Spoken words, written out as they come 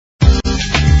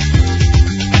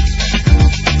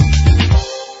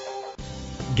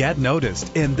Get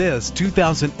noticed in this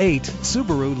 2008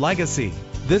 Subaru Legacy.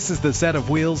 This is the set of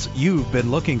wheels you've been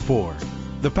looking for.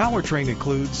 The powertrain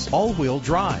includes all-wheel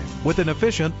drive with an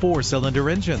efficient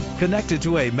 4-cylinder engine connected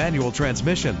to a manual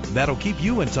transmission that'll keep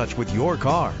you in touch with your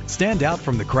car. Stand out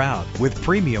from the crowd with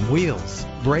premium wheels.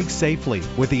 Brake safely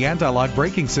with the anti-lock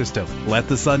braking system. Let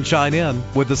the sun shine in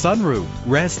with the sunroof.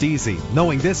 Rest easy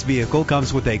knowing this vehicle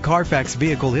comes with a Carfax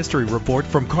Vehicle History Report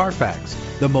from Carfax,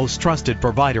 the most trusted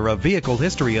provider of vehicle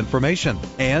history information.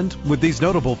 And with these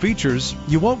notable features,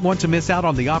 you won't want to miss out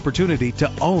on the opportunity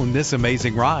to own this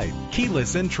amazing ride.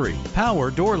 Keyless entry,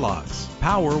 power door locks,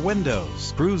 power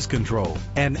windows, cruise control,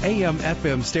 an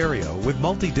AM/FM stereo with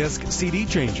multi-disc CD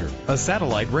changer, a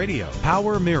satellite radio,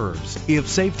 power mirrors. If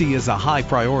safety is a high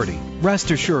priority,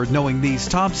 rest assured knowing these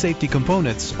top safety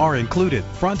components are included: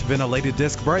 front ventilated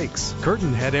disc brakes,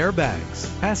 curtain head airbags,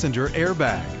 passenger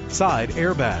airbag, side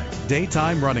airbag,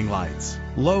 daytime running lights,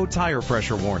 low tire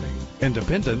pressure warning,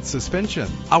 independent suspension.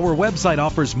 Our website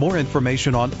offers more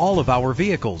information on all of our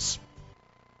vehicles.